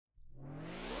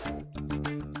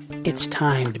It's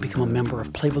time to become a member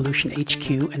of Playvolution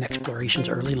HQ and Explorations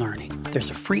Early Learning. There's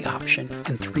a free option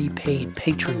and 3 paid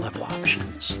patron level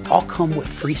options. All come with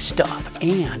free stuff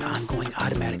and ongoing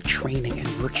automatic training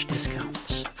and merch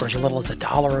discounts. For as little as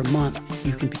 $1 a month,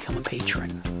 you can become a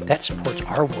patron. That supports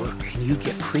our work and you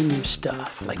get premium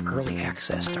stuff like early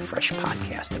access to fresh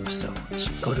podcast episodes.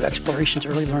 Go to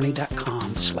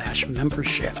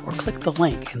explorationsearlylearning.com/membership or click the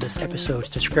link in this episode's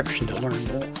description to learn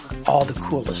more. All the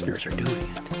cool listeners are doing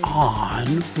it. On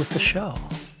with the show.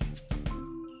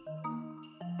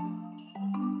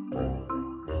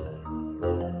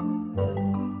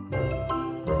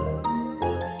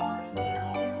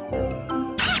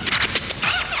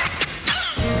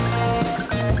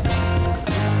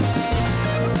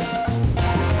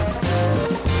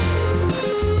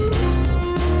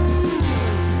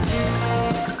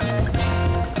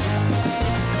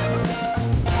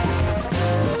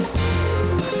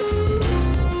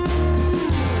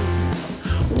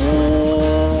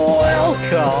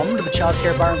 Welcome to the Child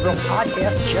Care Bar and Grill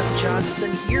podcast. Jeff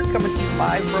Johnson here, coming to you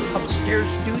live from upstairs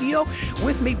studio.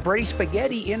 With me, Brady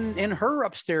Spaghetti in her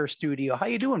upstairs studio. How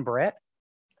you doing, Brett?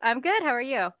 I'm good. How are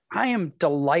you? I am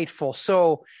delightful.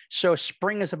 So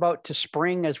spring is about to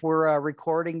spring as we're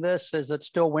recording this. Is it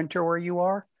still winter where you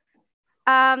are?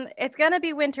 It's going to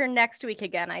be winter next week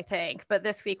again, I think, but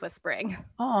this week was spring.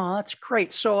 Oh, that's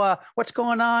great. So what's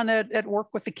going on at work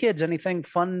with the kids? Anything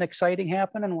fun and exciting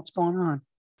happening? What's going on?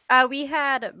 We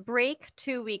had break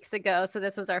 2 weeks ago, so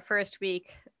this was our first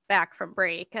week back from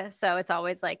break. So it's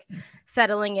always like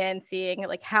settling in, seeing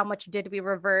like how much did we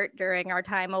revert during our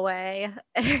time away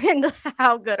and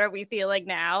how good are we feeling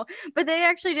now. But they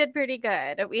actually did pretty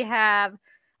good. We have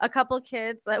a couple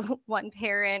kids, one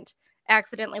parent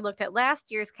accidentally looked at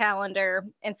last year's calendar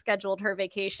and scheduled her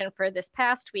vacation for this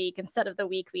past week instead of the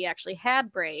week we actually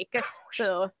had break.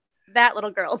 So that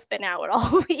little girl's been out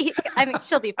all week. I mean,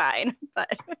 she'll be fine, but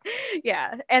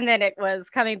yeah. And then it was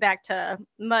coming back to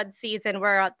mud season.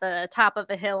 We're at the top of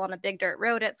a hill on a big dirt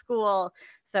road at school.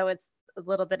 So it's a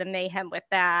little bit of mayhem with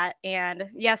that.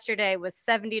 And yesterday was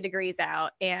 70 degrees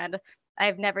out, and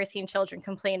I've never seen children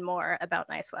complain more about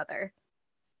nice weather.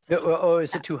 So,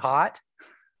 is it too hot?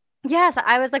 Yes,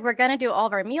 I was like, we're going to do all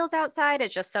of our meals outside.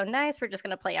 It's just so nice. We're just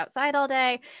going to play outside all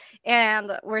day.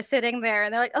 And we're sitting there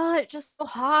and they're like, oh, it's just so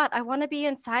hot. I want to be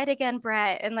inside again,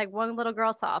 Brett. And like one little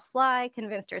girl saw a fly,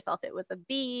 convinced herself it was a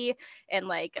bee, and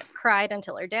like cried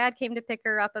until her dad came to pick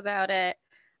her up about it.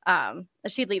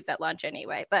 She leaves at lunch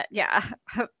anyway. But yeah,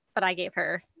 but I gave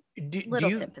her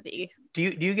sympathy. Do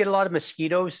you get a lot of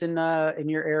mosquitoes in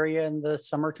your area in the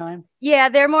summertime? Yeah,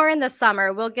 they're more in the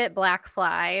summer. We'll get black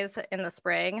flies in the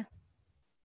spring.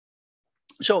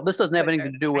 So this doesn't have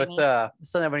anything to do with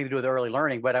early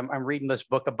learning, but I'm reading this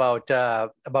book about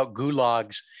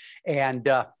gulags and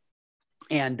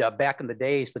back in the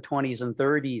days, the 20s and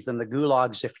 30s, and the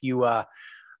gulags, if you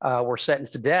were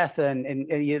sentenced to death and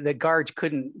the guards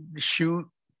couldn't shoot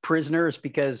prisoners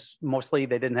because mostly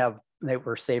they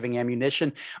were saving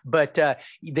ammunition, but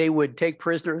they would take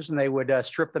prisoners and they would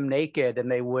strip them naked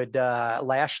and they would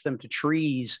lash them to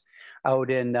trees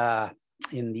out in the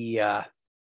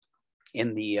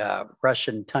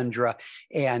Russian tundra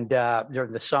and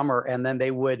during the summer, and then they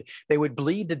would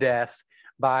bleed to death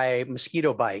by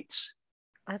mosquito bites.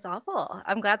 That's awful.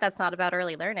 I'm glad that's not about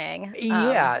early learning.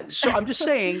 Yeah. So I'm just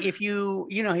saying, if you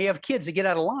have kids that get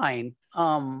out of line,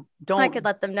 I could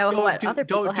let them know what other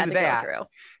people had to go through.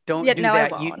 Don't do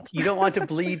that. You don't want to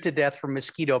bleed to death from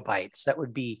mosquito bites. That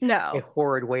would be a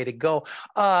horrid way to go.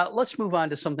 Let's move on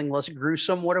to something less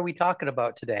gruesome. What are we talking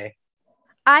about today?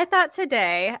 I thought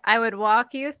today I would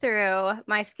walk you through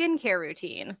my skincare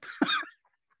routine.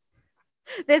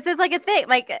 This is like a thing.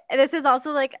 Like, this is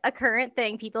also like a current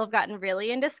thing. People have gotten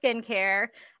really into skincare.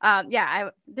 I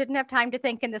didn't have time to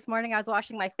think. And this morning I was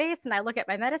washing my face and I look at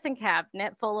my medicine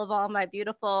cabinet full of all my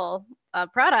beautiful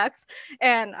products.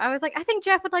 And I was like, I think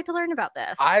Jeff would like to learn about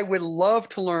this. I would love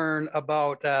to learn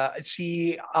about,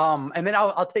 and then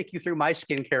I'll take you through my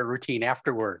skincare routine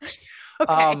afterwards.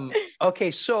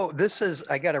 Okay. So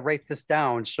I got to write this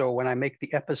down. So when I make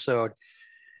the episode,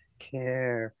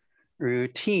 care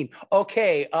routine.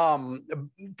 Okay.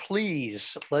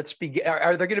 Please, let's begin.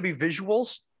 Are there going to be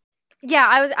visuals?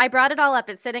 Yeah, I brought it all up.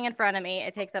 It's sitting in front of me.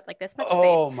 It takes up like this much space.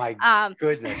 Oh my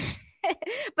goodness.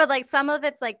 But like some of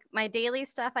it's like my daily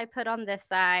stuff I put on this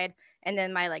side, and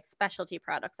then my like specialty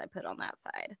products I put on that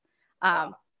side.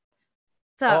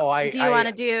 Do you want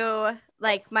to do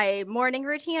like my morning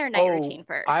routine or night routine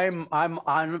first? I'm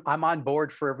on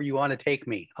board for wherever you want to take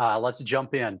me. Let's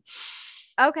jump in.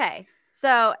 Okay.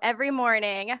 So every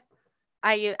morning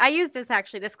I use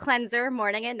this cleanser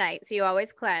morning and night. So you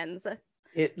always cleanse.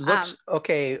 It looks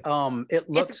okay. It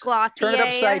looks, it's Glossier. turn it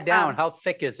upside down. How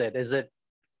thick is it? Is it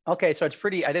okay? So it's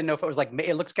pretty. I didn't know if it was like,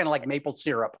 it looks kind of like maple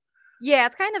syrup. Yeah,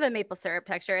 it's kind of a maple syrup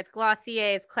texture. It's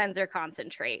Glossier's cleanser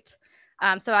concentrate.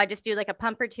 So I just do like a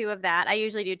pump or two of that. I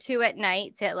usually do 2 at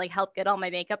night to like help get all my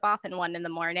makeup off, and 1 in the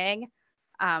morning.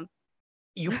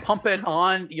 You pump it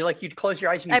on, you'd close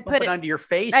your eyes and you put it onto your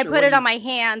face? I put it on my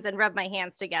hands and rub my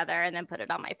hands together and then put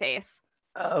it on my face.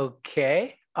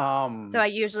 Okay. So I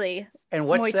usually and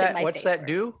what's that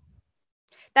do?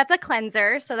 That's a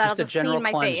cleanser. So that'll just clean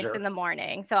my cleanser. face in the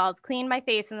morning. So I'll clean my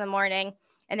face in the morning.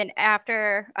 And then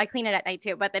after I clean it at night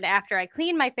too, but then after I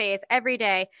clean my face every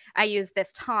day, I use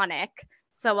this tonic.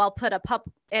 So I'll put it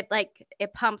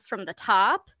pumps from the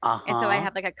top. And so I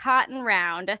have like a cotton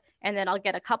round, and then I'll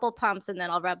get a couple pumps, and then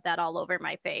I'll rub that all over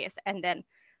my face. And then,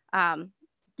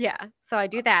 so I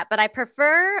do that. But I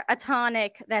prefer a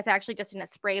tonic that's actually just in a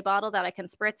spray bottle that I can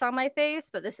spritz on my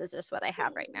face. But this is just what I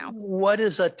have right now. What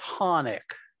is a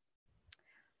tonic?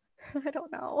 I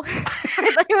don't know.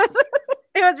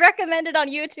 It was recommended on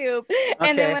YouTube. Okay.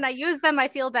 And then when I use them, I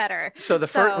feel better. So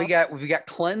we've got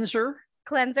cleanser,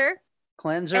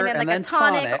 and then a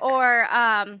tonic, or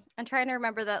I'm trying to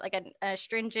remember that, like an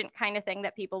astringent kind of thing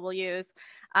that people will use.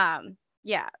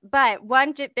 But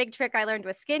one big trick I learned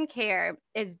with skincare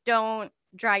is don't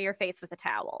dry your face with a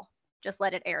towel. Just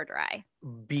let it air dry.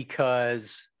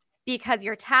 Because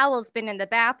your towel's been in the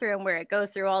bathroom where it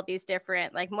goes through all these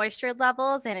different like moisture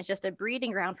levels, and it's just a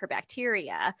breeding ground for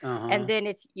bacteria. And then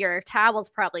if your towel's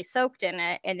probably soaked in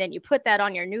it, and then you put that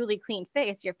on your newly clean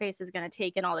face, your face is going to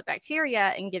take in all the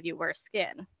bacteria and give you worse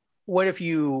skin. What if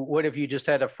you just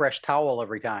had a fresh towel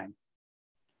every time?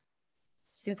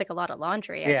 Seems like a lot of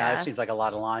laundry. It seems like a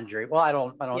lot of laundry. Well, I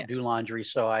don't do laundry,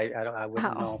 so I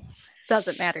wouldn't know.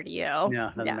 Doesn't matter to you.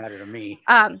 No, doesn't matter to me.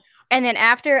 And then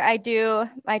after I do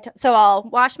so I'll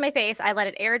wash my face. I let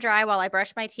it air dry while I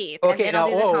brush my teeth. Okay, and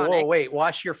then now, wait,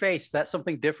 wash your face. That's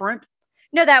something different?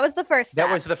 No, that was the first step.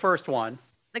 That was the first one.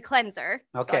 The cleanser.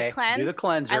 Okay, so do the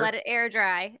cleanser. I let it air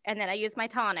dry, and then I use my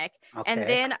tonic. Okay. And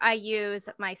then I use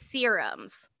my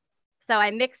serums. So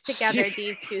I mix together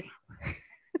these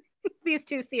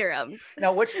two serums.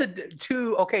 Now, what's the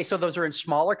two? Okay, so those are in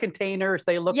smaller containers.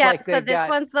 They look like so this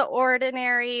one's the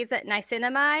Ordinary's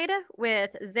niacinamide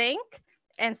with zinc,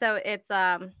 and so it's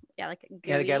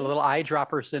they got little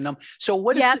eyedroppers in them. So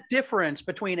what is the difference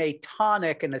between a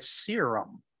tonic and a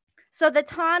serum? So the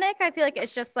tonic, I feel like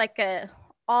it's just like a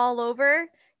all over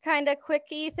kind of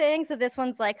quickie thing. So this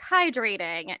one's like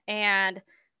hydrating and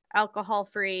alcohol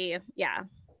free. Yeah.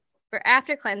 For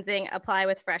after cleansing, apply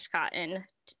with fresh cotton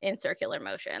in circular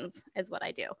motions is what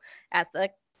I do, as the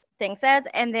thing says.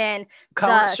 And then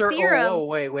the serum.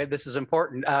 Wait, this is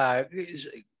important.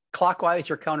 Clockwise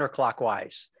or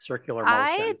counterclockwise? Circular motion.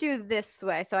 I do this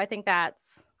way, so I think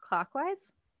that's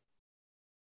clockwise.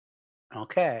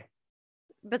 Okay.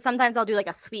 But sometimes I'll do like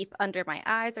a sweep under my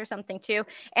eyes or something too.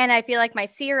 And I feel like my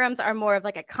serums are more of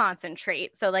like a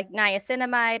concentrate. So like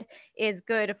niacinamide is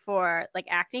good for like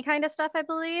acne kind of stuff, I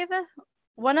believe.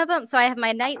 One of them. So I have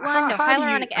my night one,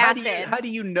 hyaluronic acid. How do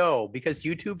you know? Because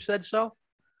YouTube said so?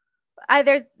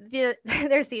 There's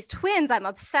these twins I'm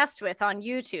obsessed with on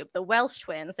YouTube, the Welsh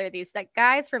twins. They're these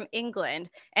guys from England,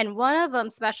 and one of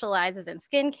them specializes in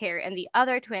skincare, and the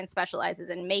other twin specializes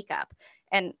in makeup.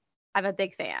 And I'm a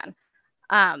big fan.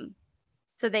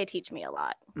 So they teach me a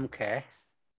lot. Okay.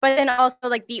 But then also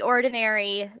like The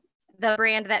Ordinary, the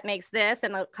brand that makes this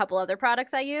and a couple other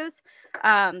products I use,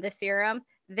 the serum,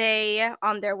 they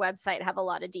on their website have a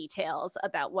lot of details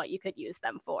about what you could use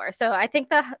them for. So I think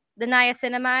the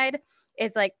niacinamide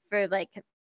is like for like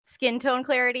skin tone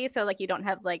clarity. So like you don't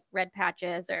have like red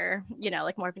patches or,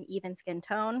 like more of an even skin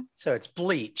tone. So it's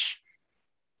bleach.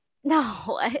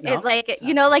 No, it's like,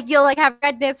 like you'll like have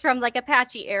redness from like a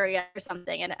patchy area or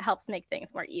something, and it helps make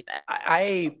things more even.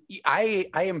 I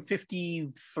am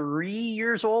 53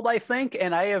 years old, I think,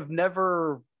 and I have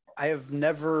never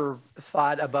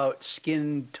thought about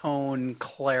skin tone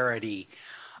clarity.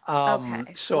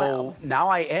 Now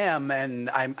I am,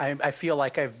 and I feel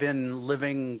like I've been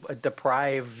living a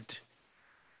deprived.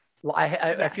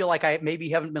 I feel like I maybe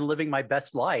haven't been living my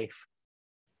best life.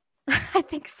 I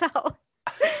think so.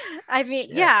 I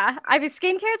mean,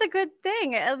 skincare is a good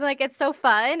thing. Like, it's so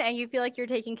fun, and you feel like you're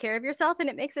taking care of yourself, and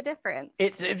it makes a difference.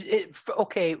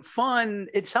 Okay, fun.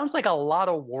 It sounds like a lot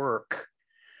of work.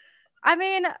 I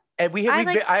mean, and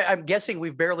I'm guessing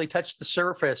we've barely touched the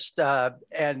surface,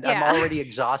 and I'm already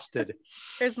exhausted.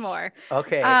 There's more.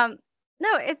 Okay.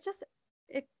 No, it's just,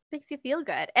 it makes you feel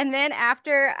good. And then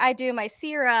after I do my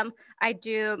serum, I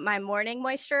do my morning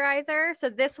moisturizer. So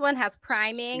this one has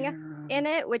priming in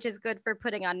it, which is good for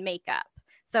putting on makeup.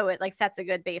 So it like sets a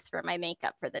good base for my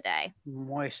makeup for the day.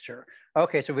 Moisture.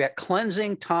 Okay, so we got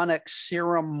cleansing tonic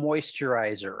serum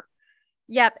moisturizer.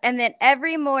 Yep. And then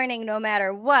every morning, no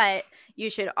matter what, you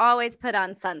should always put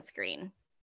on sunscreen.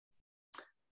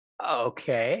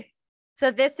 Okay.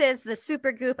 So this is the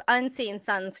Supergoop Unseen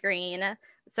sunscreen.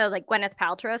 So like Gwyneth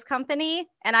Paltrow's company.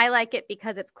 And I like it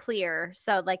because it's clear.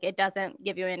 So like it doesn't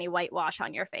give you any whitewash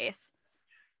on your face.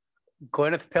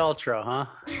 Gwyneth Paltrow, huh?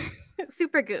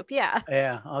 Supergoop, yeah.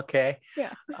 Yeah, okay.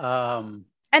 Yeah. Um,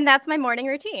 and that's my morning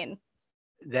routine.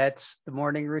 That's the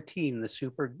morning routine, the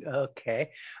super,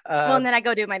 okay. Well, and then I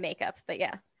go do my makeup, but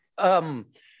yeah.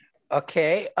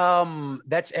 Okay.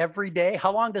 That's every day.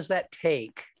 How long does that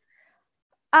take?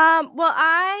 Well,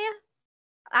 I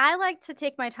like to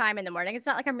take my time in the morning. It's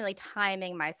not like I'm really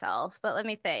timing myself, but let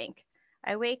me think.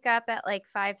 I wake up at like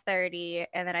 5:30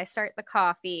 and then I start the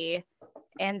coffee,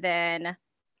 and then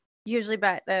usually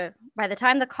by the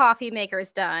time the coffee maker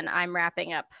is done, I'm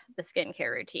wrapping up the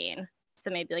skincare routine. So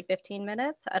maybe like 15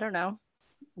 minutes. I don't know.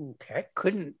 Okay.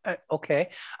 Okay.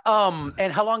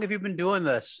 And how long have you been doing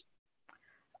this?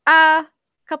 A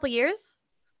couple years.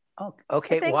 Oh,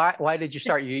 okay. Why did you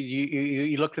start?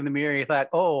 You looked in the mirror and you thought,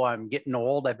 oh, I'm getting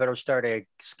old. I better start a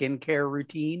skincare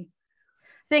routine.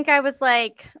 I think I was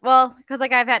like, well, because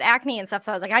like I've had acne and stuff,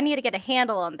 so I was like, I need to get a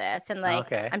handle on this, and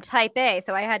like I'm type A,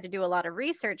 so I had to do a lot of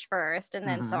research first, and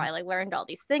then so I like learned all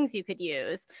these things you could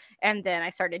use, and then I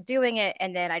started doing it,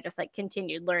 and then I just like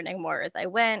continued learning more as I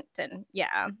went, and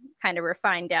yeah, kind of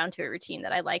refined down to a routine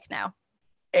that I like now.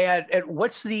 And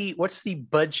what's the monthly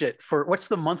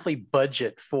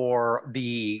budget for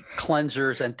the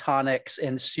cleansers and tonics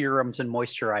and serums and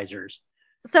moisturizers?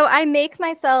 So I make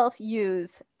myself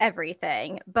use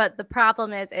everything, but the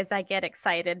problem is I get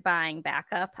excited buying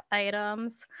backup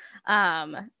items.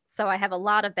 So I have a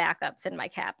lot of backups in my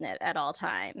cabinet at all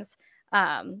times,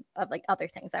 of like other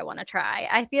things I want to try.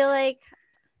 I feel like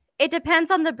it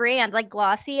depends on the brand. Like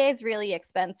Glossier is really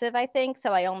expensive, I think,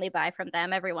 so I only buy from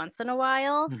them every once in a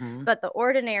while. Mm-hmm. But The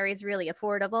Ordinary is really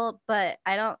affordable, but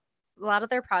a lot of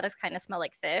their products kind of smell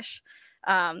like fish.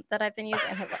 That I've been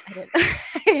using. I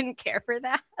didn't care for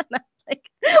that. Like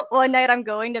one night I'm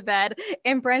going to bed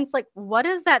and Brent's like, what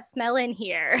is that smell in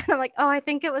here? And I'm like, oh, I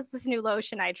think it was this new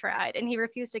lotion I tried. And he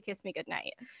refused to kiss me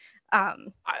goodnight.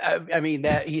 I mean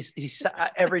that he's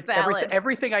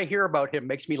everything I hear about him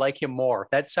makes me like him more.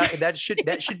 That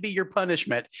should be your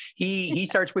punishment. He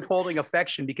starts withholding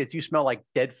affection because you smell like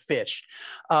dead fish,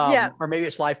 or maybe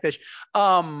it's live fish.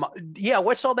 Yeah.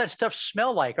 What's all that stuff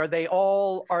smell like? Do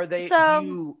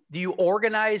you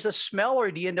organize a smell, or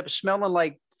do you end up smelling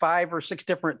like 5 or 6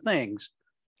 different things?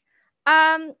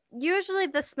 Usually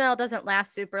the smell doesn't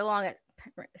last super long,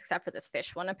 except for this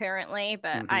fish one apparently,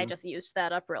 but I just used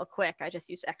that up real quick. I just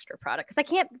used extra product because I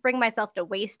can't bring myself to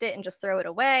waste it and just throw it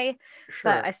away.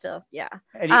 Sure. But I still, yeah.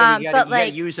 And you gotta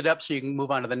use it up so you can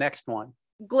move on to the next one.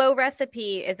 Glow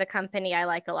Recipe is a company I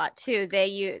like a lot too.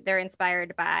 They're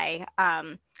inspired by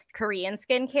Korean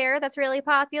skincare that's really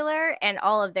popular, and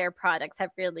all of their products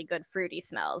have really good fruity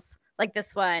smells. Like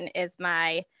this one is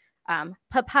my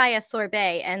papaya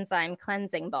sorbet enzyme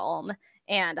cleansing balm,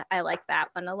 and I like that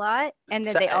one a lot. And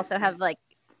then they also have like,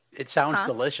 it sounds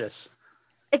delicious.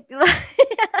 I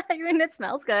mean, it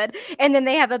smells good. And then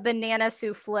they have a banana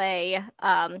souffle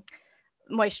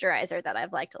moisturizer that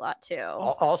I've liked a lot too.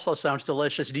 Also sounds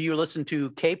delicious. Do you listen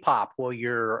to K-pop while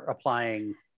you're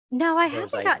applying? No, I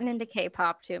haven't gotten into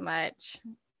K-pop too much.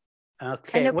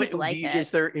 Okay. I know people like it.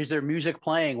 Is there music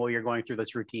playing while you're going through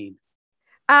this routine?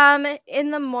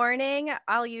 In the morning,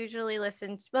 I'll usually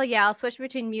I'll switch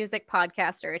between music,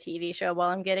 podcast, or a TV show while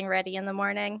I'm getting ready in the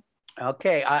morning.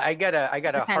 Okay, I gotta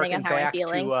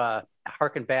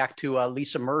harken back to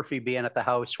Lisa Murphy being at the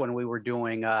house when we were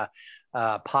doing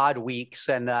pod weeks,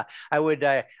 and I would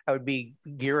be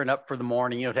gearing up for the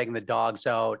morning, taking the dogs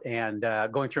out and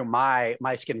going through my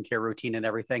skincare routine and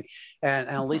everything,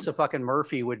 and Lisa fucking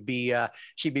Murphy would be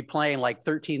she'd be playing like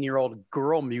 13-year-old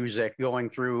girl music going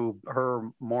through her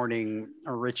morning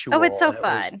ritual. Oh, it's so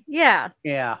fun. Yeah.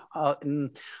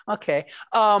 Okay.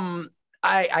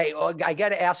 I got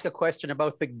to ask a question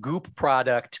about the Goop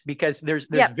product, because there's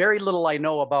very little I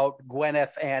know about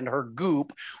Gwyneth and her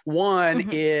Goop. One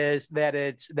is that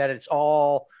it's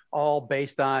all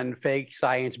based on fake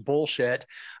science bullshit.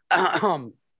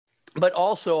 But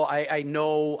also I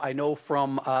know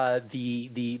from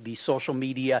the social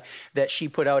media that she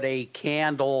put out a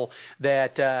candle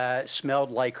that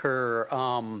smelled like her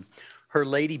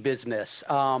lady business.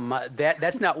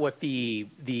 That's not what the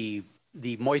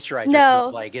moisturizer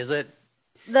smells like, is it?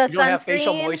 You don't have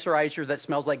facial moisturizer that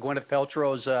smells like Gwyneth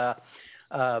Paltrow's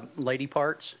lady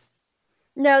parts?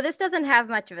 No, this doesn't have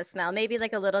much of a smell. Maybe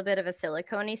like a little bit of a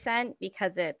silicone scent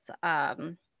because it's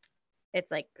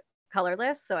like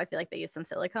colorless. So I feel like they use some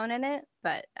silicone in it.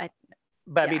 But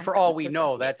But I mean, yeah, for I all wouldn't we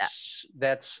know, associate that.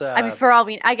 that's I mean, for all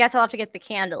we, I guess I'll have to get the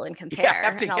candle and yeah, compare,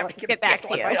 and you I'll have to give the get back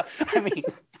candle to a you. fight. I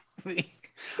mean,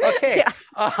 okay.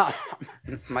 Yeah,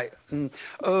 My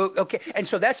oh, okay. And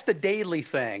so that's the daily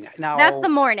thing. that's the Now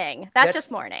morning. That's just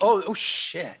that's morning. oh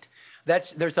shit.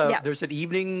 Yeah, There's an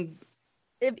evening.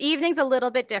 the evening's a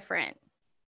little bit different.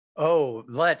 Oh,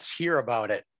 let's hear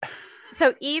about it.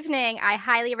 So evening, I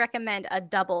highly recommend a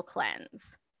double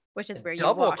cleanse, which A is where you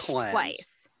double wash cleanse.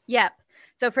 twice. Yep.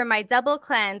 So for my double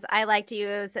cleanse, I like to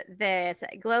use this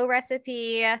Glow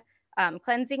Recipe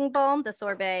cleansing balm, the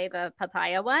sorbet, the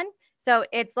papaya one. So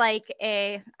it's like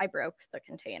I broke the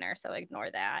container, so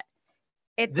ignore that.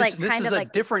 It's like This kind is of a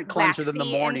like different cleanser than the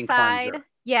waxy morning inside. cleanser.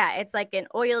 Yeah, it's like an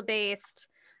oil based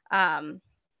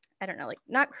I don't know, like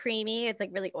not creamy, it's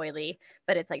like really oily,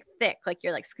 but it's like thick, like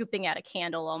you're like scooping out a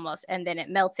candle almost, and then it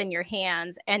melts in your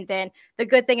hands. And then the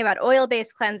good thing about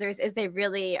oil-based cleansers is they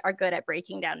really are good at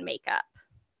breaking down makeup.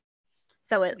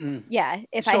 So Mm. yeah,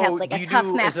 if I have So like do a you tough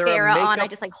do, is there a mascara on, I makeup,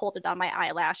 just like hold it on my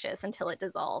eyelashes until it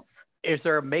dissolves. is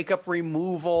there a makeup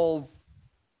removal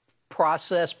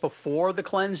process before the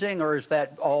cleansing, or is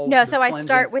that all No, the so I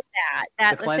start cleansing? with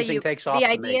that. The So cleansing takes the off the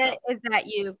idea makeup. is that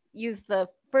you use the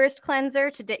first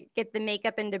cleanser to get the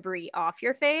makeup and debris off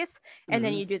your face, and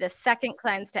then Hmm. you do the second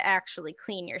cleanse to actually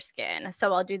clean your skin.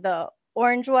 So I'll do the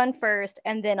orange one first,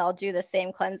 and then I'll do the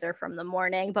same cleanser from the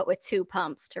morning, but with 2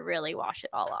 pumps to really wash it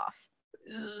all off.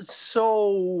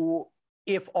 So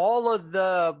if all of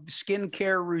the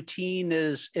skincare routine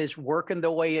is working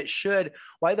the way it should,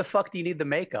 why the fuck do you need the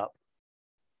makeup?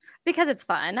 Because it's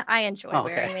fun. I enjoy Oh,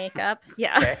 okay. wearing makeup.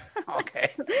 Yeah. Okay.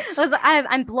 Okay.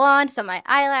 I'm blonde, so my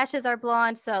eyelashes are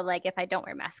blonde. So like if I don't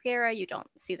wear mascara, you don't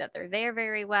see that they're there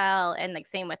very well. And like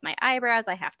same with my eyebrows,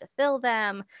 I have to fill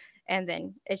them. And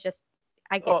then it's just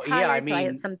I get Oh, yeah. I tired, so I have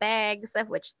mean, some bags of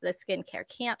which the skincare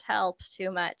can't help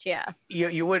too much. Yeah.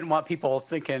 you wouldn't want people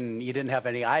thinking you didn't have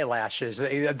any eyelashes.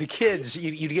 The kids,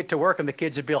 you'd get to work and the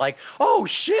kids would be like, "Oh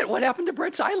shit, what happened to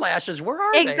Brett's eyelashes? Where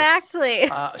are they?" Exactly.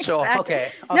 So Exactly.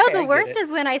 okay, No, okay, the I get worst it.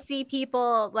 is when I see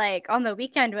people like on the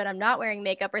weekend when I'm not wearing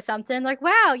makeup or something, like,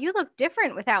 wow, you look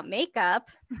different without makeup.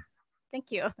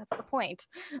 Thank you. That's the point.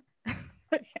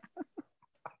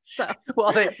 So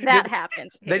Well, that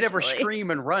happens they never occasionally.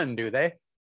 scream and run, do they?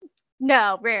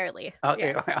 No, rarely. Okay,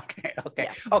 Yeah. okay, okay,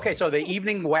 Yeah. okay. So the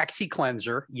evening waxy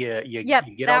cleanser, Yep, you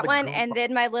get all that the one. goop. And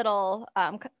then my little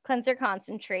cleanser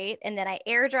concentrate. And then I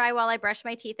air dry while I brush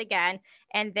my teeth again.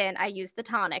 And then I use the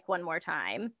tonic one more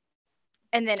time.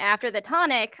 And then after the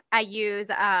tonic, I use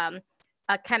a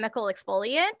chemical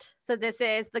exfoliant. So this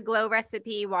is the Glow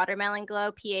Recipe Watermelon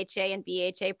Glow PHA and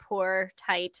BHA Pore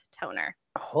Tight Toner.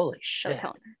 Holy So shit.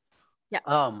 toner. Yeah.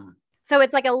 Um, So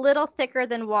it's like a little thicker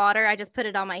than water. I just put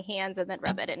it on my hands and then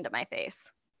rub it into my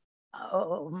face.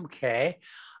 okay.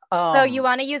 So you Um,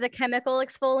 want to use a chemical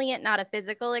exfoliant, not a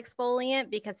physical exfoliant,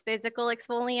 because physical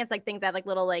exfoliants, like things that have like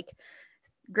little like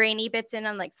grainy bits in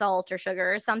them, like salt or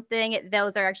sugar or something,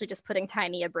 those are actually just putting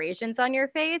tiny abrasions on your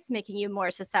face, making you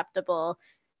more susceptible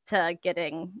to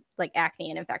getting like acne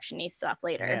and infection-y stuff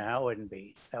later. yeah, that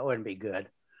wouldn't be good.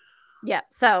 Yeah.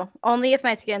 So only if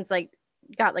my skin's like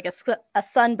got like a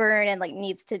sunburn and like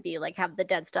needs to be like have the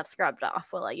dead stuff scrubbed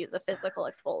off will I use a physical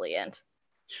exfoliant.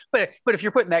 But if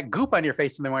you're putting that goop on your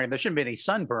face in the morning, there shouldn't be any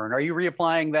sunburn. Are you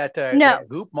reapplying No, that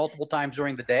goop multiple times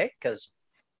during the day? Because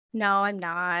no, I'm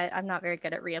not. I'm not very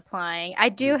good at reapplying. I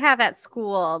do have at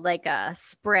school like a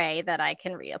spray that I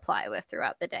can reapply with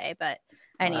throughout the day, but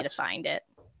I well, need to find it.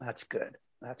 that's good.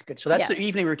 That's good. So that's Yeah. the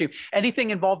evening routine.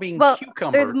 Anything involving Well,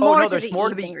 there's cucumber? Oh more no, to there's the more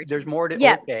to evening there's routine. more to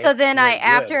Yeah. So okay. then Very good.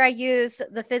 after I use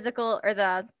the physical or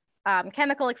the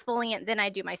chemical exfoliant, then I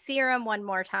do my serum one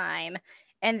more time.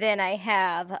 And then I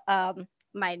have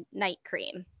my night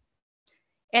cream.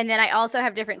 And then I also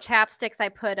have different chapsticks I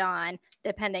put on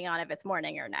depending on if it's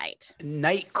morning or night.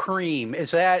 Night cream,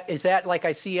 is that like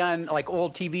I see on like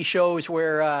old TV shows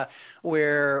where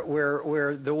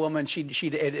where the woman she'd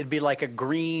it'd be like a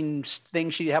green thing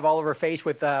she'd have all over her face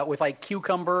with like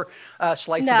cucumber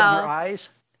slices on her No, eyes?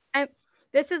 I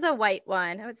this is a white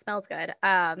one. Oh, it smells good.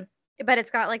 But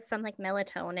it's got like some like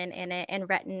melatonin in it and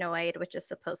retinoid, which is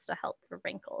supposed to help for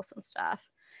wrinkles and stuff.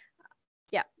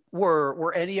 Yeah.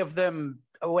 Were any of them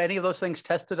any of those things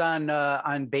tested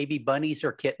on baby bunnies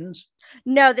or kittens?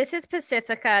 No, this is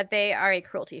Pacifica. They are a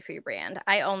cruelty-free brand.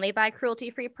 I only buy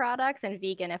cruelty-free products and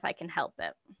vegan if I can help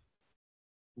it.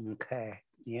 Okay.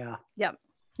 Yeah. Yep.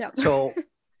 Yep. So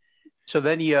so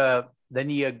then you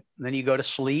go to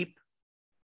sleep.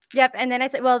 Yep. And then I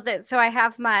said, well, so I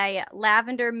have my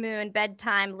Lavender Moon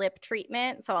bedtime lip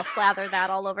treatment. So I'll slather that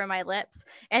all over my lips.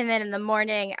 And then in the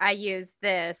morning, I use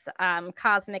this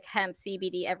Cosmic Hemp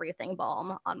CBD Everything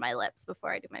Balm on my lips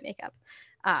before I do my makeup.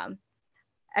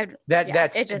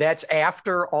 That's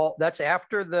after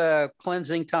the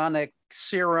cleansing tonic,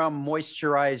 serum,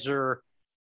 moisturizer.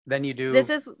 Then you do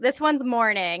this one's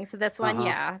morning. So this one,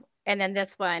 yeah. And then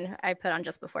this one I put on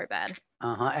just before bed.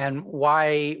 And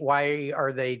why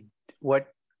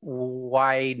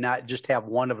not just have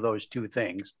one of those two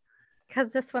things?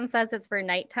 Because this one says it's for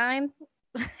nighttime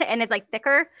and it's like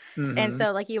thicker. And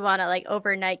so like you want to like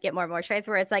overnight get more moisturizer,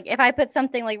 where it's like if I put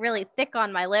something like really thick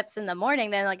on my lips in the morning,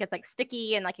 then like it's like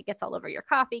sticky and like it gets all over your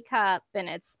coffee cup and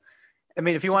it's. I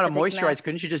mean, if you want to moisturize,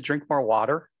 couldn't you just drink more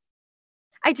water?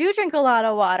 I do drink a lot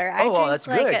of water. Well, that's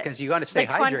good because you got to stay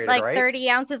hydrated, right? 30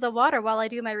 ounces of water while I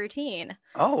do my routine.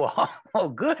 Oh,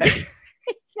 good.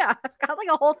 Yeah, I've got like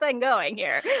a whole thing going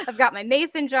here. I've got my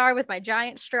mason jar with my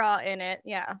giant straw in it.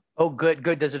 Yeah. Oh, good.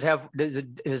 Does it have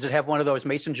one of those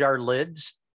mason jar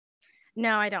lids?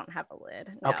 No, I don't have a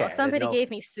lid. No. Okay. Somebody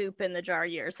gave me soup in the jar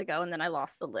years ago, and then I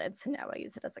lost the lid, so now I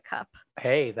use it as a cup.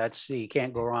 Hey, you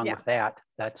can't go wrong with that.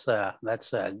 That's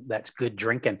good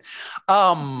drinking.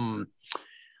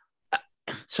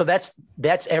 So that's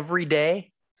every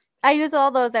day. I use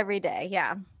all those every day.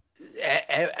 Yeah.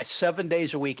 7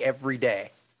 days a week, every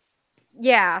day.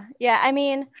 Yeah. I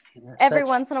mean, every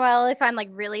once in a while, if I'm like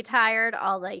really tired,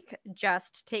 I'll like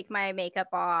just take my makeup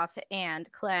off and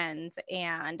cleanse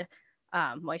and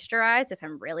moisturize if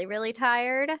I'm really, really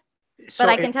tired. But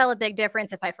I can tell a big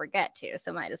difference if I forget to,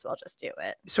 so might as well just do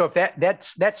it. So if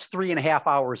that's 3.5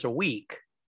 hours a week.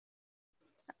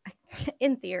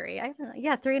 In theory, I don't know.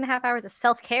 Yeah, 3.5 hours of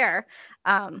self-care.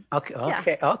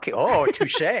 Okay. Oh,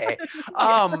 touche.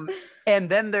 And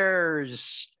then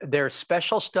there's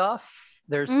special stuff.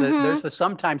 There's the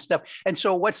sometimes stuff. And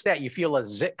so what's that? You feel a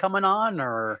zit coming on,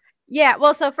 or? Yeah.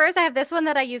 Well, so first I have this one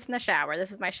that I use in the shower.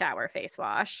 This is my shower face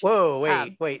wash. Whoa,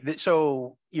 wait.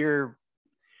 So you're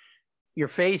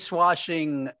face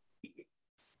washing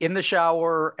in the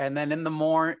shower and then in the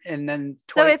morning and then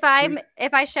so if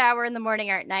I shower in the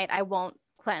morning or at night, I won't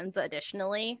cleanse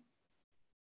additionally,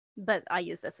 but I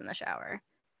use this in the shower.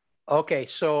 Okay,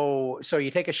 so you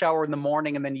take a shower in the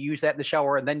morning and then you use that in the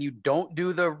shower and then you don't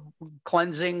do the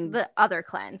cleansing, the other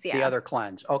cleanse. Yeah, the other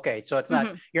cleanse. Okay, so it's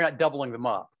not you're not doubling them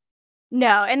up.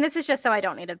 No, and this is just so I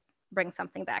don't need to bring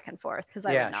something back and forth because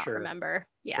I would not remember.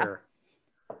 Yeah. Sure.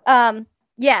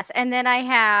 Yes, and then I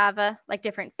have like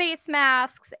different face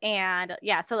masks and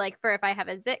so like for if I have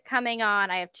a zit coming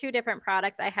on, I have two different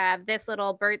products. I have this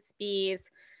little Burt's Bees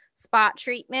spot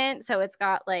treatment. So it's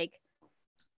got like,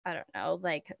 I don't know,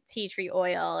 like tea tree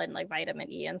oil and like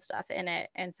vitamin E and stuff in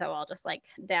it. And so I'll just like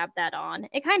dab that on.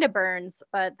 It kind of burns,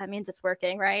 but that means it's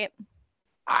working, right?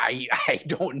 I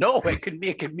don't know. It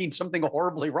could mean something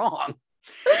horribly wrong.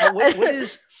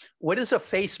 What is a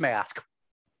face mask?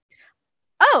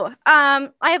 Oh, I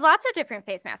have lots of different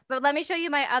face masks, but let me show you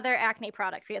my other acne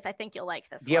product because I think you'll like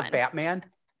this one. Do you have Batman?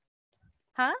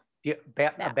 Huh? Do you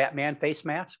a Batman face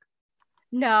mask?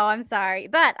 No, I'm sorry.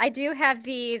 But I do have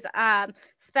these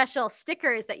special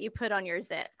stickers that you put on your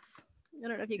zits. I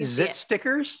don't know if you can see it. Zit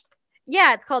stickers?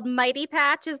 Yeah, it's called Mighty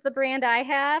Patch is the brand I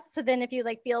have. So then if you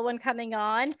like feel one coming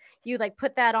on, you like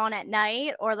put that on at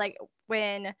night or like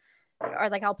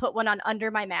I'll put one on under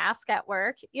my mask at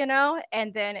work,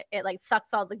 and then it like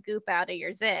sucks all the goop out of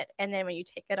your zit. And then when you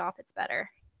take it off, it's better.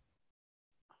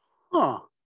 Huh.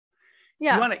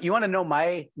 Yeah. You want to know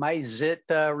my zit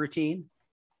routine?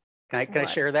 Can I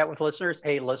share that with listeners?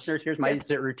 Hey, listeners, here's my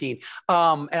zit routine.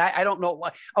 And I don't know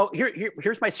what. Oh,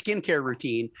 here's my skincare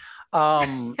routine.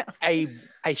 I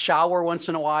shower once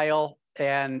in a while,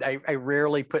 and I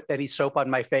rarely put any soap on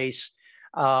my face.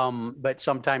 But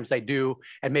sometimes I do,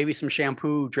 and maybe some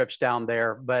shampoo drips down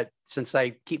there. But since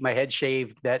I keep my head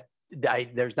shaved,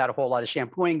 there's not a whole lot of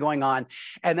shampooing going on.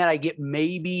 And then I get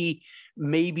maybe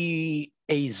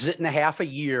a zit and a half a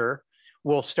year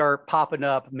will start popping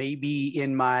up maybe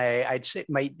in I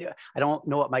don't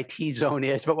know what my T-zone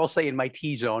is, but we'll say in my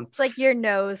T-zone. It's like your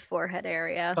nose, forehead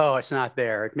area. Oh, it's not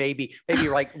there. It maybe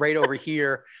like right over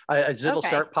here, a zit will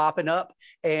start popping up.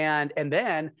 And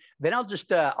then I'll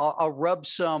just, I'll rub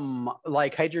some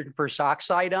like hydrogen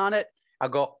peroxide on it. I'll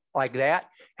go like that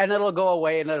and it'll go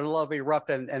away and it'll erupt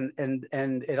and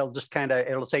it'll just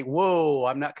it'll say, whoa,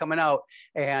 I'm not coming out,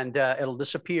 and it'll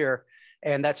disappear.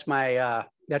 And that's my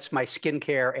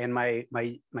skincare and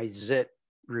my zit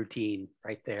routine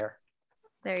right there.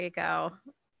 There you go.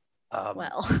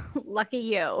 Well, lucky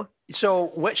you. So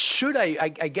what should I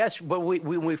guess, but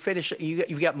when we finish,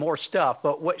 you've got more stuff,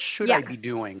 but what should I Yeah. be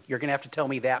doing? You're going to have to tell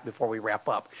me that before we wrap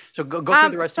up. So go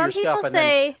through the rest of your Some stuff people and then,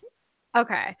 say,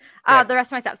 okay, yeah. the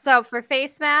rest of my stuff. So for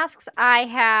face masks, I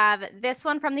have this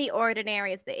one from The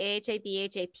Ordinary. It's the AHA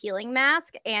BHA peeling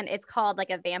mask, and it's called like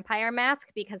a vampire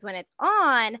mask because when it's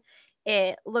on,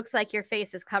 it looks like your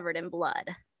face is covered in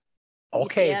blood. You see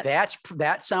Okay, it?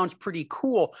 that sounds pretty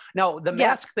cool. Now, the Yeah.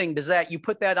 mask thing, does that you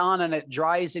put that on and it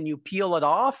dries and you peel it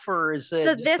off, or is it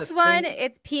So just this a one, thing?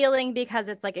 it's peeling because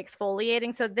it's like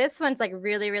exfoliating. So this one's like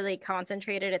really, really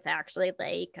concentrated. It's actually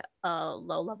like a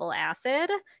low level acid.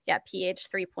 Yeah, pH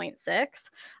 3.6.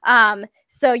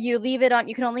 So you leave it on,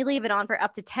 you can only leave it on for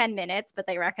up to 10 minutes, but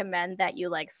they recommend that you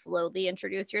like slowly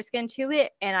introduce your skin to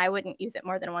it. And I wouldn't use it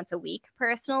more than once a week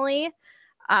personally,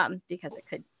 because it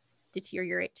could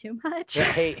deteriorate too much. Yeah,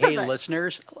 hey, But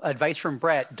listeners, advice from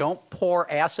Brett: don't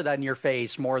pour acid on your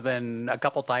face more than a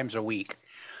couple times a week.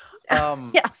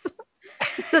 yes.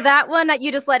 So that one that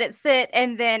you just let it sit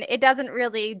and then it doesn't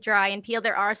really dry and peel.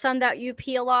 There are some that you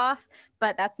peel off,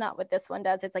 but that's not what this one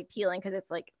does. It's like peeling because it's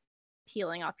like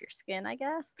peeling off your skin, I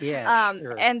guess. Yeah,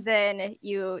 sure. And then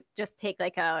you just take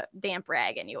like a damp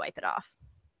rag and you wipe it off.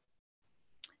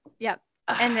 Yep.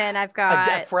 And then I've A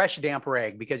got fresh damp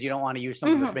rag because you don't want to use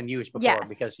something that's been used before yes.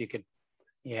 because you could,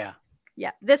 yeah.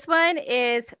 Yeah. This one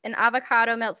is an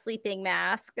avocado melt sleeping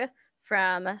mask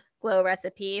from Glow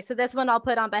Recipe. So this one I'll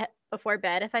put on before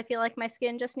bed if I feel like my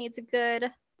skin just needs a good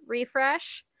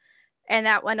refresh. And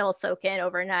that one will soak in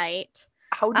overnight.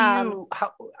 How do you,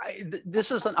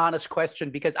 this is an honest question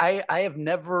because I have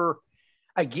never,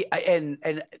 I'm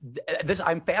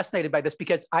fascinated by this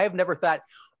because I have never thought,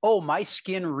 oh, my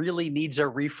skin really needs a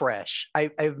refresh.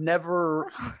 It's never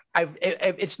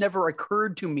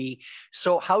occurred to me.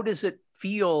 So how does it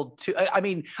feel to, I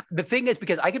mean, the thing is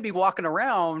because I could be walking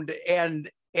around and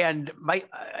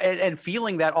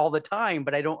feeling that all the time,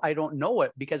 but I don't know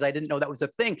it because I didn't know that was a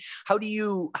thing. How do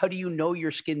you know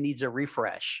your skin needs a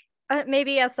refresh?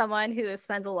 Maybe as someone who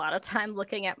spends a lot of time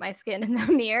looking at my skin in the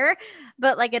mirror,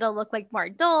 but like it'll look like more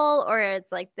dull or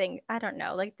it's like I don't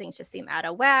know, like things just seem out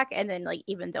of whack. And then like,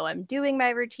 even though I'm doing my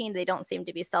routine, they don't seem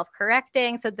to be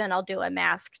self-correcting. So then I'll do a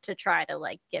mask to try to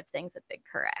like give things a big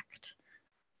correct.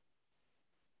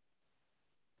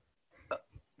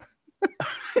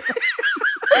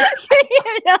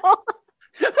 You know?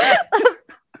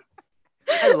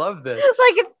 I love this.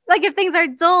 Like if things are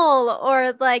dull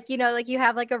or like, you know, like you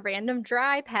have like a random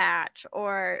dry patch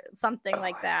or something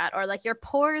like that, or like your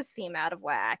pores seem out of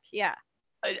whack. Yeah.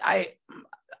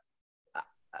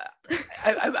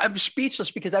 I'm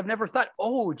speechless because I've never thought,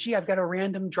 oh, gee, I've got a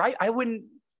random dry.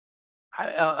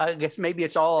 I guess maybe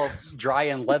it's all dry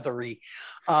and leathery.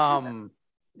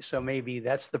 So maybe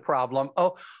that's the problem.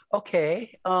 Oh,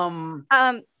 okay.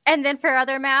 And then for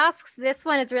other masks, this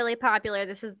one is really popular.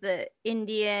 This is the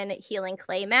Indian Healing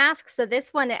Clay Mask. So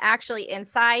this one actually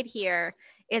inside here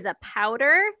is a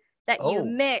powder that you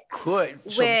mix. Good.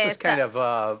 So this is kind of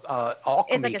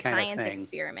alchemy it's like a kind science of thing.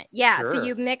 experiment. Yeah. Sure. So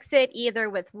you mix it either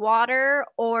with water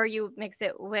or you mix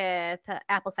it with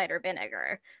apple cider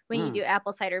vinegar. When you do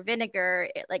apple cider vinegar,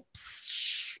 it like,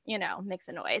 you know, makes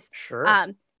a noise.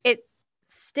 Sure. It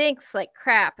stinks like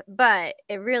crap, but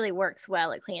it really works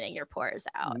well at cleaning your pores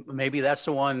out. Maybe that's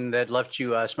the one that left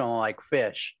you smelling like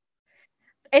fish.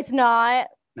 It's not.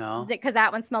 No, because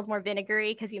that one smells more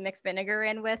vinegary because you mix vinegar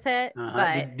in with it.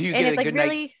 But do you get a good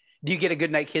night? Do you get a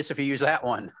good night kiss if you use that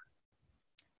one?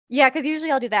 Yeah, because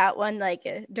usually I'll do that one like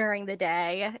during the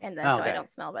day, and then so I don't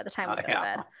smell by the time we go to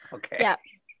bed. Okay. Yeah.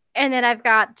 And then I've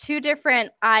got 2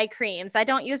 different eye creams I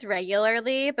don't use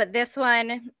regularly, but this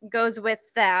one goes with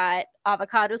that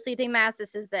avocado sleeping mask.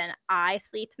 This is an eye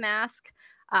sleep mask.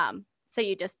 So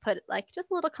you just put like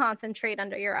just a little concentrate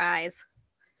under your eyes.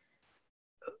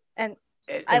 And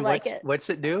I like it. What's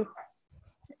it do?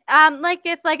 Like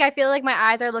if like I feel like my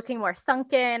eyes are looking more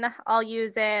sunken, I'll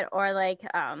use it. Or like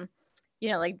you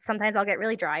know, like sometimes I'll get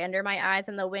really dry under my eyes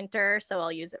in the winter, so I'll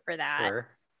use it for that. Sure.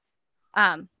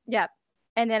 Yeah.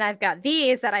 And then I've got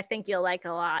these that I think you'll like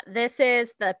a lot. This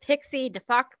is the Pixie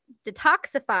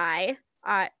Detoxify,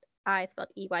 I spelled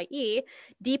E-Y-E,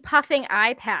 depuffing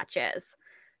eye patches.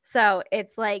 So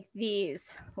it's like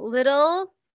these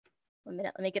little, 1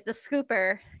 minute, let me get the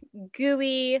scooper,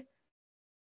 gooey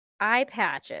eye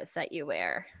patches that you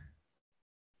wear.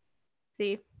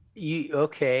 See?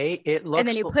 Okay. It looks. And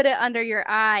then you put it under your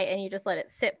eye and you just let it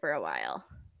sit for a while.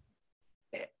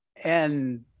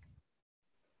 And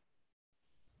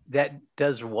that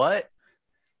does what?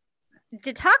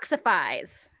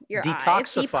 Detoxifies your eyes.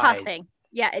 Depuffing.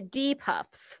 Yeah, it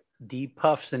depuffs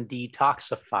depuffs and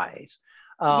detoxifies.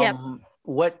 Yep.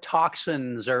 What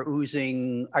toxins are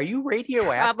oozing? Are you Probably all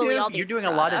radioactive? You're these doing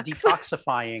a lot of products.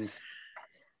 detoxifying.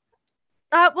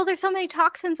 Well, there's so many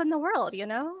toxins in the world,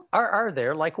 Are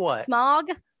there? Like what? Smog.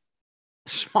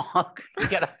 Smog.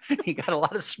 You got a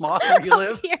lot of smog where you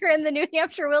live. Here in the New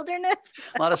Hampshire wilderness.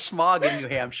 A lot of smog in New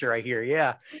Hampshire, I hear.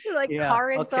 Yeah. Like Yeah.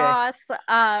 car Okay. exhaust.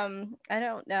 I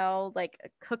don't know, like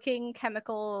cooking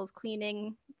chemicals,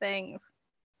 cleaning things.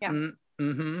 Yeah.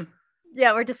 Mm-hmm.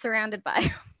 Yeah, we're just surrounded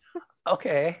by.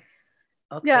 Okay.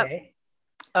 Okay.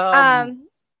 Yep.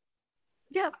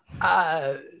 Yep.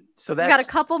 So We've got a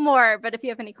couple more, but if you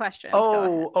have any questions,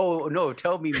 go ahead. Oh no,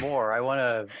 tell me more. I want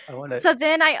to. So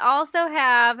then I also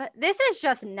have, this is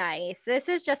just nice. This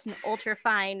is just an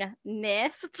ultrafine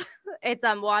mist. It's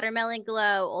Watermelon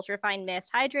Glow Ultrafine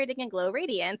Mist Hydrating and Glow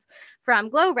Radiance from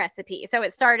Glow Recipe. So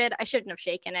it started, I shouldn't have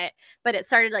shaken it, but it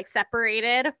started like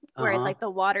separated where it's like the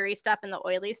watery stuff and the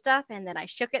oily stuff. And then I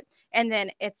shook it. And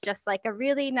then it's just like a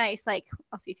really nice, like,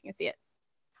 I'll see if you can see it.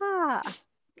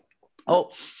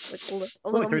 Oh, like a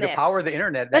little through mist. The power of the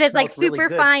internet. But it's like super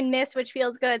really fine mist, which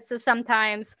feels good. So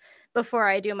sometimes before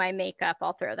I do my makeup,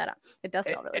 I'll throw that on. It does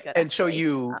smell really good. And actually.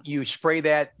 So you spray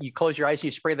that, you close your eyes and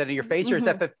you spray that in your face, or is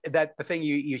that the thing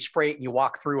you spray it and you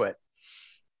walk through it?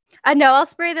 No, I'll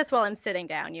spray this while I'm sitting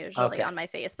down, usually on my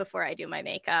face before I do my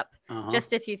makeup.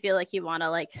 Just if you feel like you want to,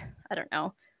 like, I don't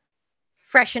know,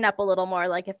 freshen up a little more.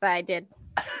 Like if I did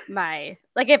my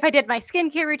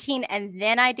skincare routine and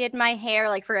then I did my hair,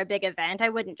 like for a big event, I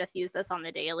wouldn't just use this on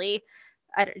the daily.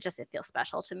 It feels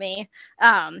special to me.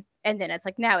 And then it's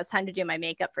like, now it's time to do my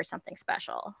makeup for something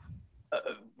special.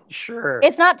 Sure.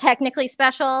 It's not technically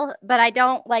special, but I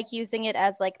don't like using it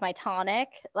as like my tonic.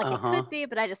 Like it could be,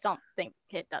 but I just don't think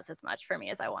it does as much for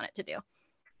me as I want it to do.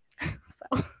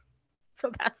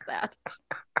 So that's that.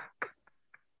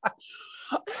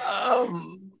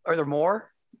 Are there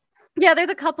more? Yeah, there's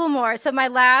a couple more. So my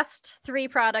last 3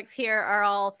 products here are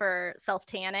all for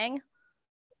self-tanning,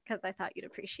 because I thought you'd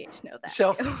appreciate to know that.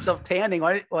 Self-tanning.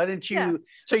 Why didn't you? Yeah.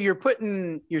 So you're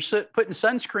putting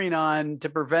sunscreen on to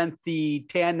prevent the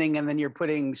tanning, and then you're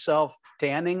putting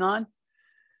self-tanning on?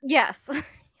 Yes.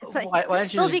 Like, why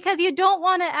don't you because you don't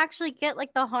want to actually get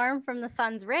like the harm from the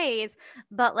sun's rays,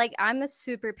 but like I'm a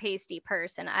super pasty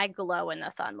person. I glow in the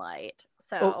sunlight.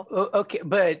 So okay,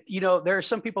 but there are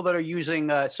some people that are using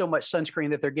so much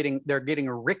sunscreen that they're getting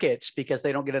rickets because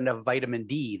they don't get enough vitamin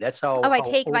D. That's how. I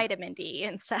take vitamin D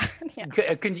instead. Yeah.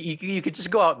 You could just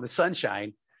go out in the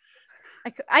sunshine.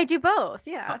 I do both.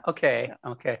 Yeah. Okay.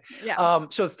 Yeah.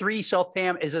 So 3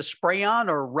 self-tan is a spray on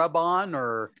or rub on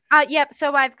or? Yep.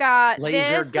 So I've got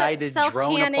laser guided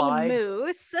self-tanning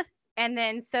mousse. And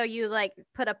then so you like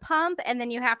put a pump and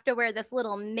then you have to wear this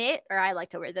little mitt, or I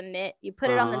like to wear the mitt. You put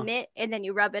it on the mitt and then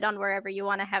you rub it on wherever you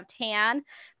want to have tan.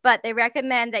 But they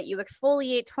recommend that you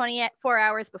exfoliate 24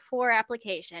 hours before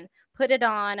application, put it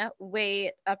on,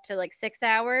 wait up to like 6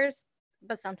 hours.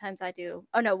 But sometimes I do,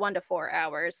 1 to 4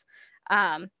 hours.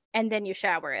 And then you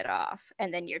shower it off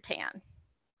and then you're tan.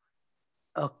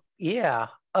 Oh yeah.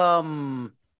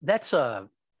 That's a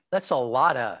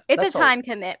lot of. It's a time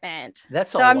commitment.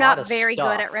 So I'm not very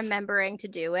good at remembering to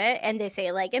do it. And they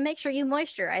say like, and make sure you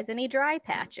moisturize any dry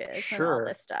patches and all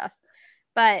this stuff.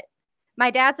 But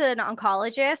my dad's an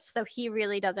oncologist, so he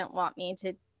really doesn't want me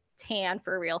to tan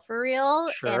for real.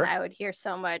 Sure. And I would hear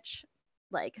so much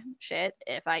like shit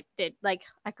if I did. Like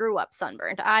I grew up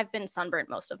sunburned. I've been sunburned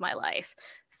most of my life.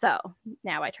 So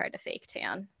now I try to fake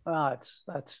tan. Well,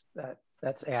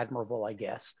 that's admirable, I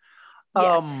guess.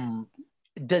 Yes.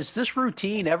 Does this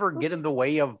routine ever get in the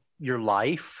way of your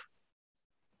life?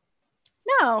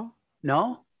 No.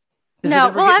 No? Does it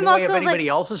ever get in the way of anybody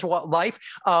else's life?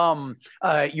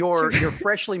 Your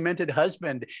freshly minted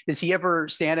husband, does he ever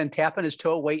stand and tap on his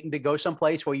toe waiting to go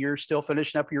someplace while you're still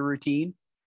finishing up your routine?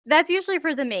 That's usually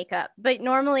for the makeup, but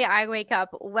normally I wake up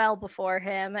well before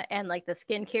him and like the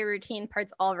skincare routine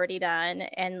part's already done.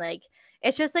 And like,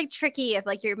 it's just like tricky if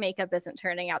like your makeup isn't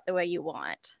turning out the way you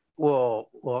want. Well,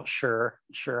 sure,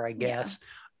 I guess.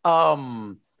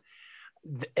 Yeah.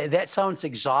 That sounds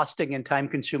exhausting and time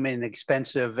consuming and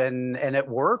expensive, and it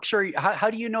works. Or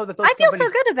how do you know that those? I feel so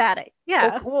good about it.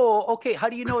 Yeah. Oh, cool. Okay. How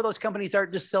do you know those companies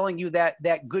aren't just selling you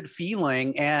that good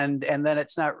feeling, and then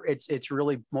it's not? It's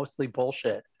really mostly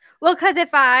bullshit. Well, because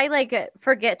if I like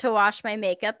forget to wash my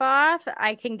makeup off,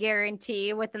 I can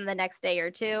guarantee within the next day or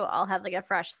 2, I'll have like a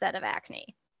fresh set of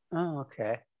acne. Oh,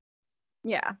 okay.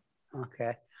 Yeah.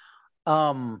 Okay.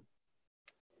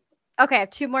 Okay, I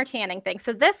have 2 more tanning things.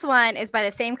 So this one is by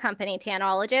the same company,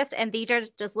 Tanologist, and these are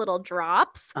just little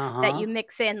drops that you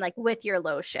mix in like with your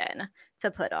lotion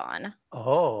to put on.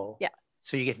 Oh. Yeah.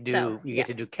 So you get to do get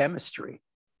to do chemistry.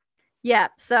 Yeah.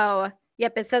 So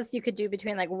yep, it says you could do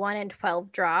between like 1 and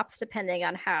 12 drops depending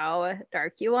on how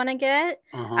dark you want to get.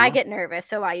 I get nervous,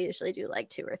 so I usually do like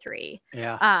 2 or 3.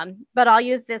 Yeah. But I'll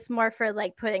use this more for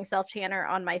like putting self tanner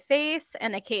on my face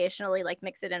and occasionally like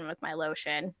mix it in with my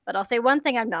lotion. But I'll say one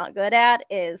thing I'm not good at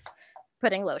is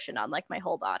putting lotion on like my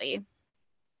whole body.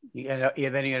 Then you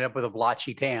end up with a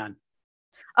blotchy tan.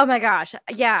 Oh my gosh.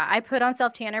 Yeah. I put on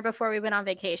self tanner before we went on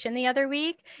vacation the other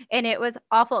week, and it was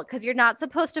awful because you're not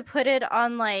supposed to put it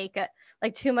on like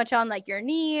too much on like your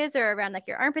knees or around like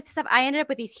your armpits and stuff. I ended up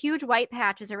with these huge white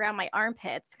patches around my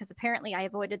armpits because apparently I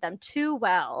avoided them too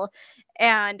well.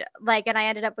 And I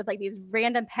ended up with like these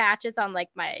random patches on like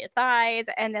my thighs.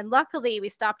 And then luckily we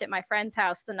stopped at my friend's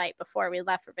house the night before we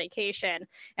left for vacation,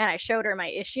 and I showed her my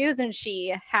issues, and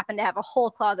she happened to have a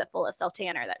whole closet full of self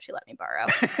tanner that she let me borrow.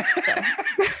 So,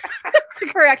 to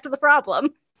correct the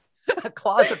problem. A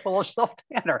closet full of self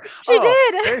tanner. She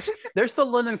did. There's the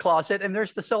linen closet, and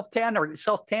there's the self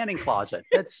tanning closet.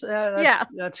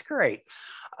 That's great.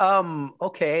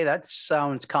 Okay, that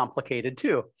sounds complicated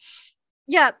too.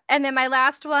 Yeah, and then my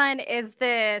last one is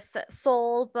this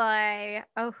sold by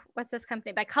what's this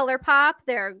company? By ColourPop.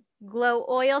 Their glow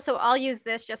oil. So I'll use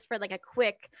this just for like a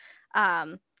quick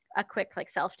like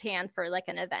self tan for like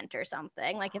an event or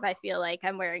something. Like if I feel like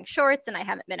I'm wearing shorts and I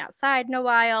haven't been outside in a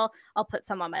while, I'll put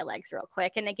some on my legs real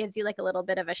quick, and it gives you like a little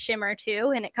bit of a shimmer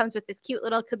too. And it comes with this cute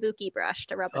little kabuki brush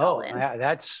to rub it all in.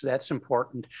 That's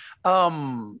important.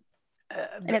 And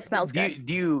it smells good.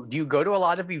 Do you go to a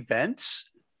lot of events?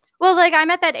 Well, like I'm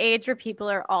at that age where people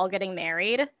are all getting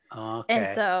married. Okay.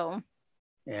 And so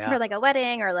yeah. For like a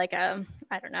wedding or like I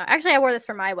don't know. Actually, I wore this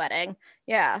for my wedding.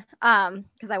 Yeah.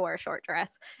 Because I wore a short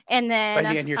dress. And then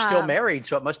and you're still married,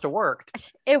 so it must have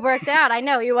worked. It worked out. I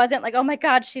know. It wasn't like, oh my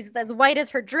God, she's as white as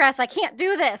her dress. I can't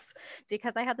do this,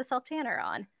 because I had the self tanner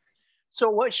on. So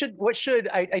what should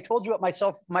I told you what my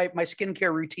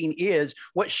skincare routine is.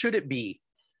 What should it be?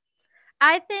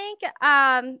 I think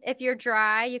if you're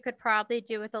dry, you could probably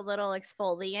do with a little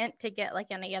exfoliant to get like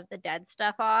any of the dead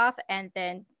stuff off, and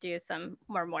then do some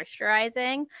more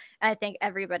moisturizing. I think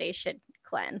everybody should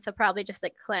cleanse. So probably just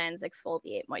like cleanse,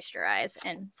 exfoliate, moisturize,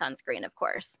 and sunscreen, of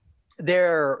course.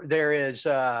 There is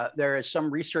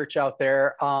some research out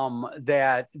there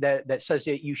that says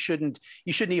that you shouldn't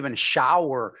even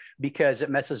shower because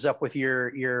it messes up with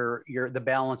the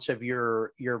balance of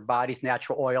your body's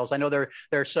natural oils. I know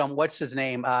there's some, what's his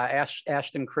name,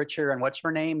 Ashton Kutcher, and what's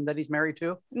her name that he's married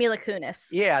to? Mila Kunis.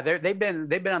 Yeah, they've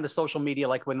been on the social media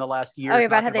like in the last year. Oh,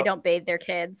 about how they don't bathe their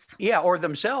kids. Yeah, or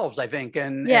themselves, I think,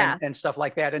 and stuff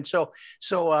like that. And so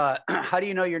how do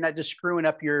you know you're not just screwing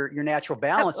up your natural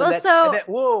balance?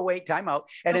 Whoa, wait, time out.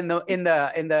 And you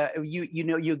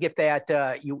get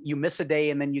that you miss a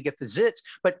day and then you get the zits.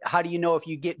 But how do you know if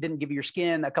you didn't give your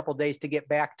skin a couple of days to get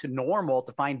back to normal,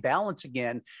 to find balance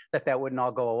again, that wouldn't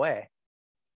all go away?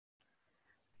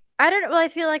 I don't know. Well, I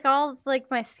feel like all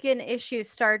like my skin issues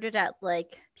started at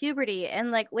like puberty, and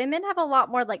like women have a lot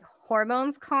more like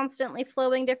hormones constantly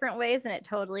flowing different ways, and it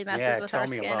totally messes with our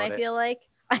skin. I feel like.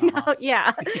 I know.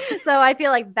 Yeah. So I feel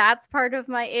like that's part of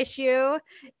my issue.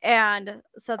 And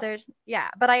so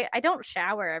but I don't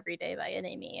shower every day by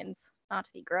any means, not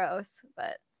to be gross,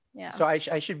 but yeah. So I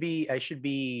should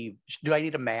be, do I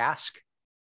need a mask?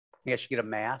 I think I should get a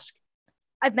mask.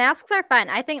 Masks are fun.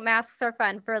 I think masks are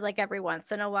fun for like every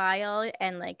once in a while.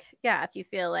 And like, yeah, if you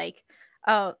feel like,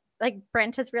 like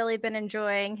Brent has really been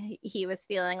enjoying, he was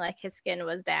feeling like his skin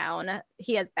was down.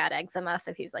 He has bad eczema,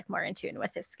 so he's like more in tune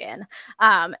with his skin.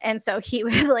 And so he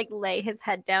would like lay his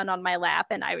head down on my lap,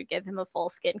 and I would give him a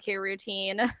full skincare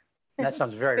routine. That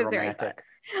sounds very romantic.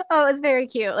 Oh, it was very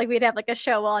cute. Like we'd have like a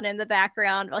show on in the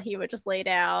background while he would just lay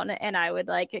down, and I would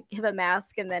like give a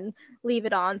mask and then leave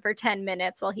it on for 10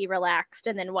 minutes while he relaxed,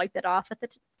 and then wipe it off with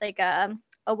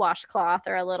a washcloth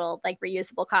or a little like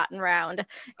reusable cotton round,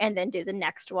 and then do the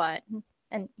next one.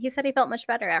 And he said he felt much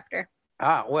better after.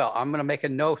 Well, I'm going to make a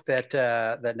note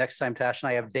that next time Tash and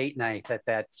I have date night,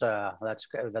 that's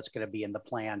going to be in the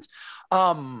plans.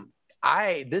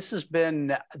 This has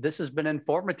been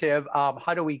informative.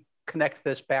 How do we connect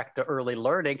this back to early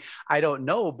learning? I don't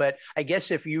know, but I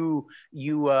guess if you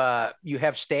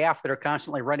have staff that are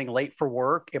constantly running late for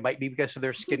work, it might be because of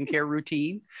their skincare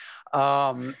routine.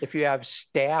 If you have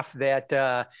staff that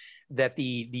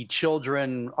the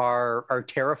children are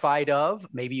terrified of,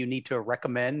 maybe you need to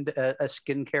recommend a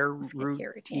skincare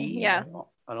routine. Yeah.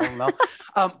 I don't know.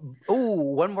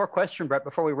 One more question, Brett,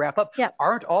 before we wrap up. Yeah.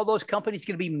 Aren't all those companies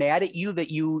going to be mad at you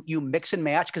that you mix and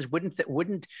match? Because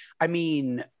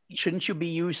shouldn't you be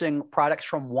using products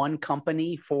from one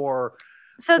company for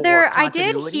So for there, I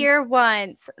did continuity? hear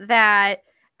once that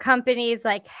companies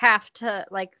like have to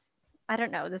like, I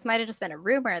don't know, this might have just been a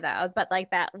rumor though, but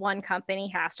like that one company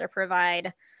has to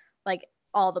provide like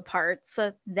all the parts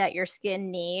that your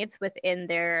skin needs within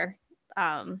their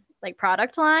like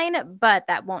product line, but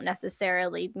that won't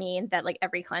necessarily mean that like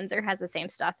every cleanser has the same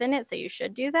stuff in it. So you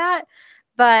should do that.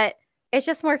 But it's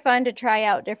just more fun to try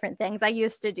out different things. I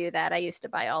used to do that. I used to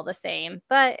buy all the same,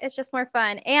 but it's just more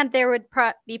fun. And there would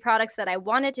be products that I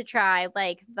wanted to try,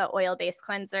 like the oil-based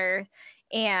cleanser,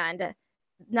 and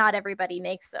not everybody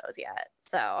makes those yet.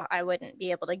 So I wouldn't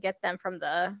be able to get them from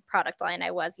the product line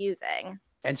I was using.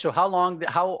 And so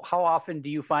how often do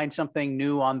you find something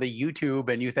new on the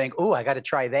YouTube and you think, oh, I got to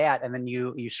try that, and then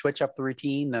you switch up the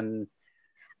routine? And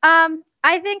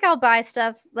I think I'll buy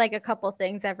stuff like a couple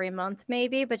things every month,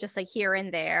 maybe, but just like here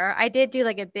and there. I did do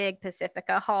like a big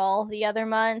Pacifica haul the other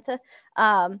month,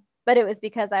 but it was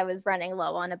because I was running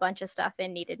low on a bunch of stuff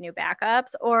and needed new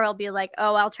backups. Or I'll be like,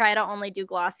 oh, I'll try to only do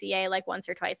Glossier like once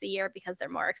or twice a year because they're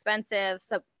more expensive.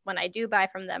 So when I do buy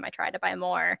from them, I try to buy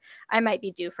more. I might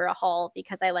be due for a haul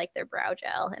because I like their brow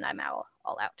gel and I'm all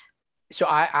out. so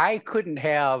I couldn't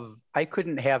have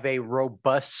a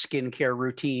robust skincare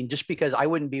routine just because I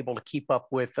wouldn't be able to keep up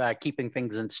with keeping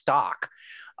things in stock.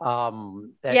 Yeah,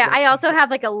 I That's also have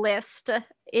like a list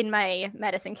in my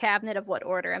medicine cabinet of what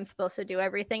order I'm supposed to do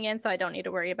everything in, so I don't need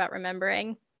to worry about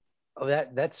remembering. oh,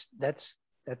 that's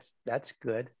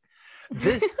good.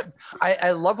 This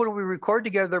I love when we record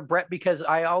together, Brett, because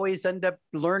I always end up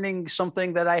learning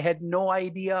something that I had no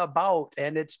idea about,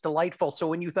 and it's delightful. So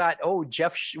when you thought, oh,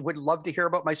 Jeff would love to hear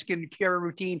about my skincare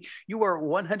routine, you were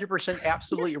 100%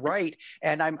 absolutely right,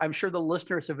 and I'm sure the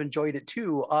listeners have enjoyed it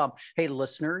too. Hey,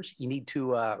 listeners, you need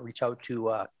to reach out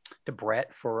to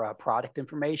Brett for product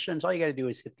information. So all you got to do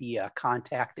is hit the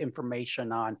contact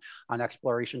information on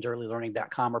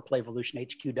explorationsEarlyLearning.com or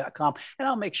playvolutionhq.com, and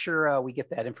I'll make sure we get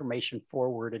that information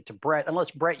forwarded to Brett. Unless,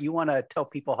 Brett, you want to tell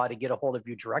people how to get a hold of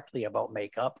you directly about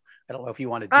makeup. I don't know if you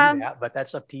want to do that, but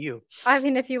that's up to you. I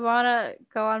mean, if you want to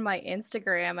go on my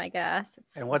Instagram, I guess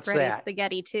it's And what's Bretty that?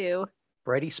 Spaghetti 2.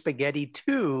 Bretty Spaghetti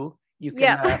 2. You can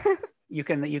Yeah. you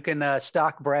can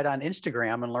stalk Brett on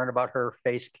Instagram and learn about her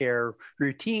face care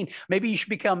routine. Maybe you should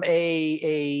become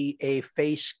a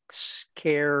face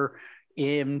care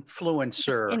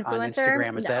influencer on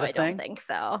Instagram. Is No, that a I thing? don't think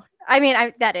so. I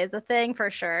mean, that is a thing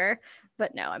for sure,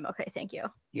 but no, I'm okay. Thank you.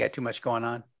 You got too much going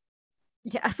on.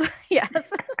 Yes.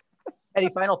 Yes. Any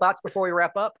final thoughts before we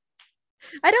wrap up?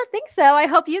 I don't think so. I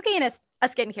hope you gain a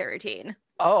skincare routine.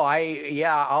 Oh,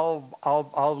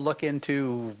 I'll look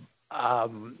into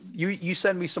you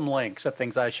send me some links of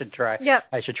things I should try. Yep.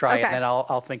 I should try it, Okay. and then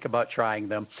I'll think about trying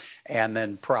them, and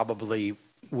then probably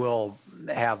we'll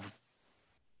have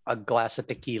a glass of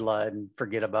tequila and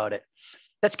forget about it.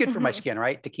 That's good for my skin,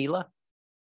 right? Tequila.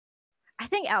 I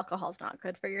think alcohol's not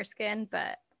good for your skin,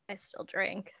 but I still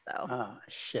drink. So Oh,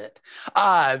 shit.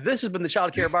 This has been the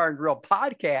Child Care Bar and Grill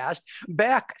podcast.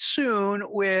 Back soon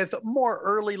with more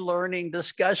early learning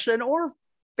discussion or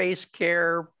face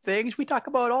care things. We talk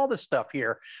about all this stuff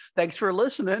here. Thanks for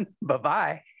listening.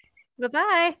 Bye-bye.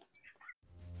 bye-bye.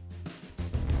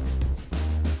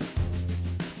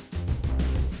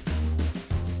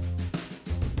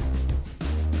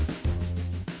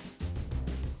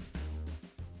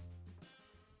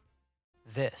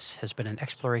 This has been an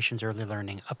Explorations Early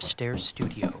Learning Upstairs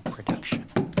Studio production.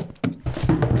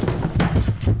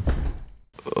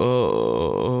 Oh.